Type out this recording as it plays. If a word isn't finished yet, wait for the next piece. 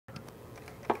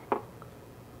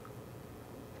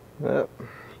Uh,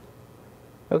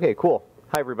 okay, cool.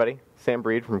 Hi, everybody. Sam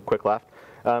Breed from Quick Left.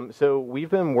 So we've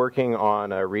been working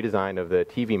on a redesign of the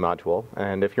TV module,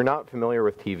 and if you're not familiar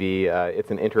with TV, it's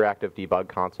an interactive debug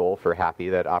console for Hapi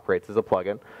that operates as a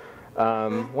plugin.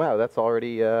 Wow, that's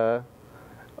already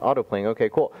auto-playing. Okay,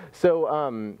 cool.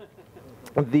 So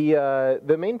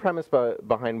the main premise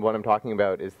behind what I'm talking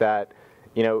about is that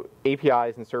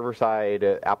APIs and server-side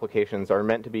applications are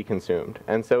meant to be consumed.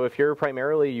 And so if you're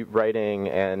primarily writing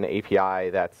an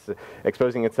API that's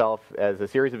exposing itself as a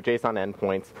series of JSON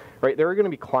endpoints, right, there are going to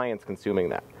be clients consuming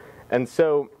that. And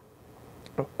so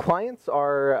clients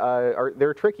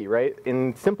they're tricky, right?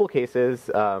 In simple cases,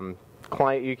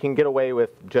 you can get away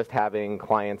with just having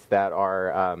clients that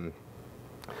are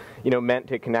meant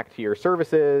to connect to your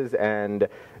services, and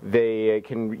they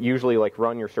can usually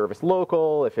run your service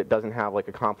local if it doesn't have a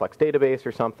complex database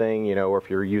or something, or if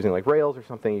you're using Rails or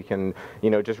something, you can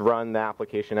just run the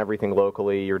application, everything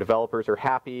locally. Your developers are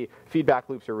happy. Feedback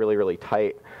loops are really, really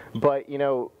tight. But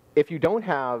if you don't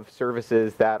have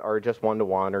services that are just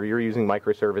one-to-one, or you're using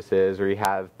microservices, or you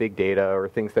have big data or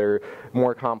things that are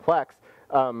more complex,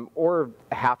 or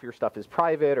half your stuff is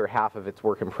private or half of it's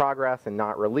work in progress and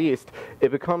not released, it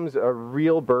becomes a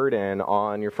real burden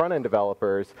on your front-end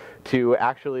developers to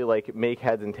actually make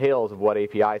heads and tails of what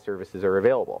API services are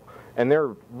available. And there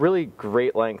are really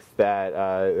great lengths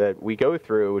that we go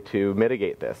through to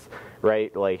mitigate this,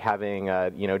 right? Like having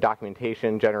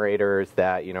documentation generators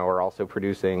that are also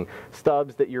producing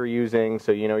stubs that you're using.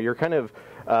 So you're kind of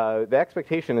the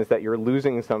expectation is that you're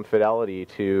losing some fidelity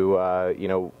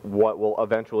to what will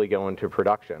eventually go into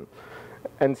production.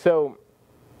 And so,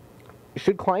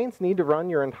 should clients need to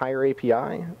run your entire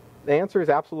API? The answer is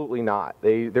absolutely not.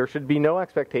 There should be no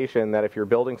expectation that if you're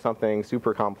building something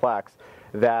super complex,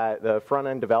 that the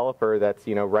front-end developer that's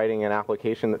writing an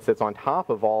application that sits on top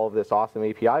of all of this awesome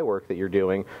API work that you're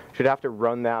doing should have to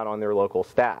run that on their local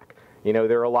stack.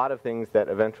 There are a lot of things that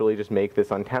eventually just make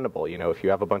this untenable. If you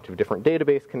have a bunch of different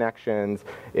database connections,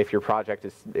 if your project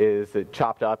is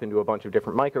chopped up into a bunch of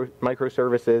different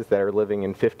microservices that are living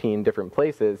in 15 different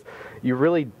places, you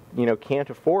really can't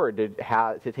afford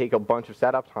to take a bunch of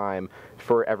setup time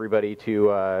for everybody to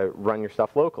run your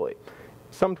stuff locally.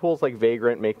 Some tools like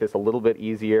Vagrant make this a little bit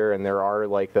easier, and there are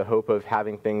the hope of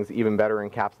having things even better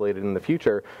encapsulated in the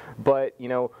future. But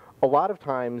a lot of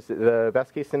times the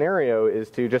best case scenario is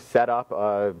to just set up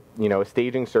a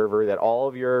staging server that all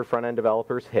of your front end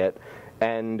developers hit,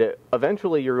 and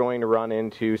eventually you're going to run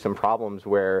into some problems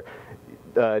where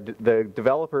the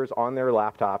developers on their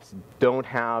laptops don't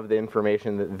have the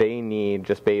information that they need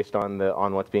just based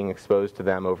on what's being exposed to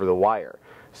them over the wire.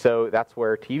 So that's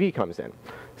where TV comes in.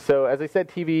 So as I said,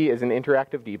 TV is an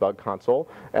interactive debug console,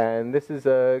 and this is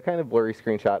a kind of blurry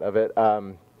screenshot of it.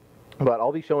 But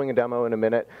I'll be showing a demo in a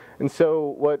minute. And so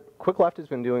what Quick Left has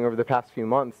been doing over the past few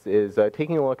months is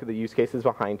taking a look at the use cases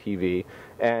behind TV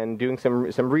and doing some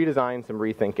redesign, some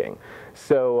rethinking.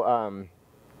 So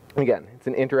again, it's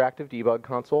an interactive debug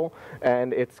console,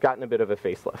 and it's gotten a bit of a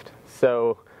facelift.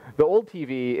 So the old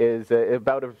TV is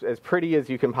about as pretty as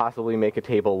you can possibly make a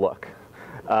table look.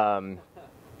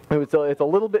 It's a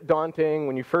little bit daunting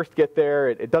when you first get there.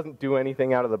 It doesn't do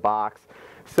anything out of the box.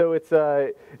 So it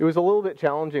was a little bit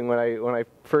challenging when I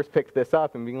first picked this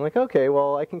up and being like, okay,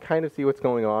 well, I can kind of see what's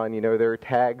going on. There are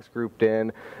tags grouped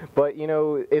in, but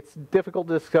it's difficult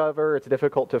to discover. It's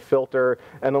difficult to filter,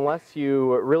 and unless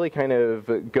you really kind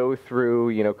of go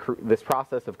through this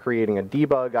process of creating a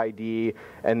debug ID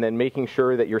and then making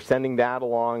sure that you're sending that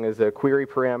along as a query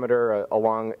parameter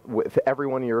along with every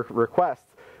one of your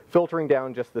requests, filtering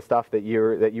down just the stuff that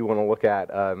you want to look at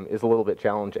is a little bit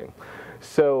challenging.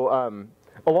 So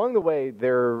along the way,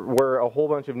 there were a whole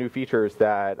bunch of new features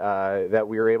that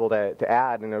we were able to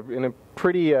add in a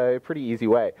pretty easy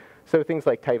way. So things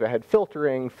like type-ahead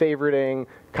filtering, favoriting,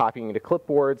 copying to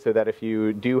clipboard, so that if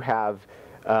you do have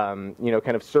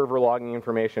kind of server logging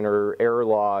information or error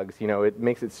logs, it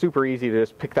makes it super easy to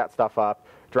just pick that stuff up,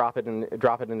 drop it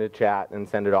into chat, and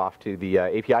send it off to the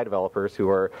API developers who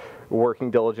are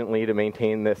working diligently to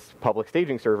maintain this public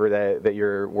staging server that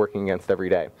you're working against every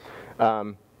day.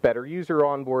 Better user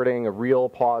onboarding, a real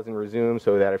pause and resume,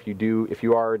 so that if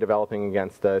you are developing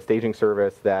against a staging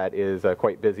service that is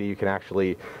quite busy, you can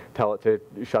actually tell it to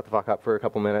shut the fuck up for a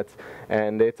couple minutes.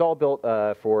 And it's all built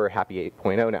for Hapi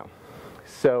 8.0 now.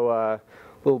 So a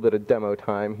little bit of demo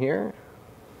time here.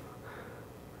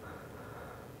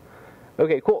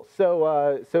 Okay, cool.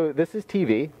 So this is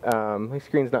TV. My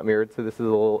screen's not mirrored, so this is a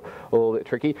little bit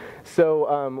tricky.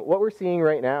 So what we're seeing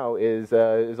right now is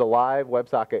a live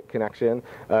WebSocket connection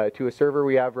to a server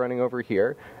we have running over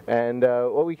here. And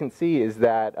what we can see is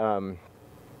that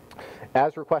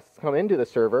as requests come into the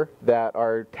server that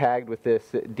are tagged with this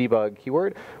debug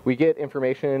keyword, we get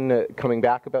information coming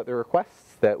back about the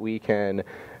requests that we can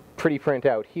pretty print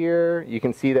out here. You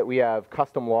can see that we have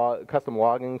custom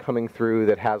logging coming through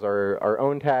that has our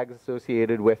own tags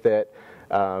associated with it.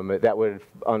 That would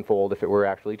unfold if it were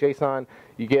actually JSON.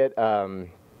 You get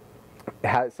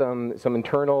has some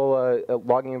internal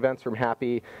logging events from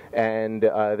hapi and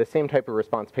the same type of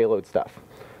response payload stuff.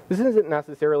 This isn't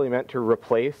necessarily meant to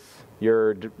replace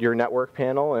your network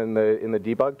panel in the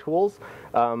debug tools,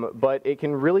 but it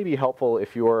can really be helpful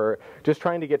if you're just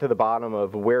trying to get to the bottom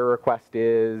of where a request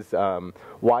is,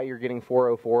 why you're getting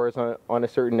 404s on a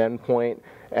certain endpoint,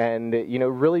 and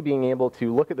really being able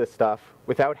to look at this stuff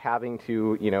without having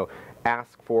to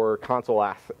ask for console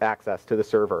access to the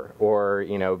server, or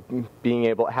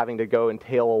having to go and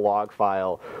tail a log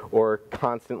file, or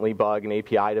constantly bug an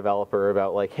API developer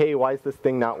about like, hey, why is this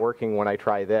thing not working when I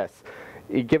try this?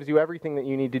 It gives you everything that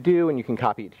you need to do, and you can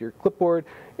copy it to your clipboard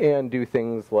and do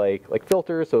things like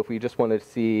filter. So if we just want to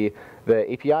see the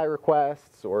API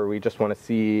requests, or we just want to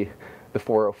see the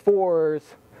 404s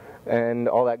and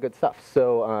all that good stuff.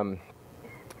 So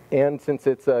and since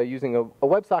it's using a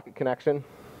WebSocket connection,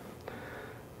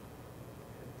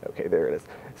 okay, there it is.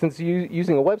 Since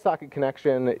using a WebSocket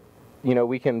connection,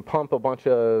 we can pump a bunch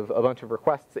of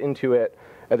requests into it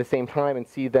at the same time and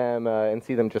see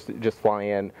them just fly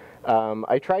in.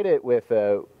 I tried it with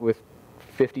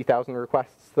 50,000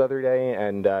 requests the other day,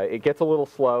 and it gets a little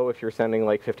slow if you're sending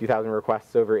like 50,000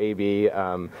 requests over AB.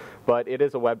 But it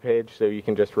is a web page, so you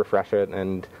can just refresh it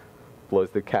and blows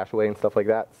the cache away and stuff like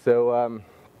that. So.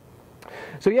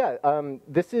 So yeah,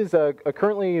 this is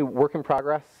currently work in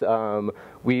progress.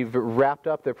 We've wrapped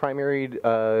up the primary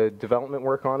development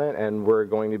work on it, and we're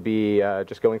going to be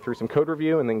just going through some code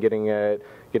review and then getting it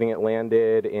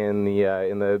landed in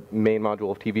the main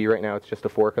module of TV. Right now, it's just a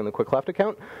fork on the Quick Left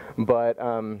account. But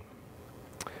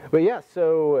yeah,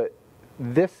 so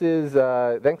this is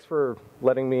thanks for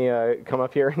letting me come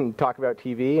up here and talk about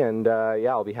TV. And yeah,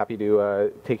 I'll be happy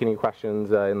to take any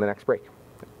questions in the next break.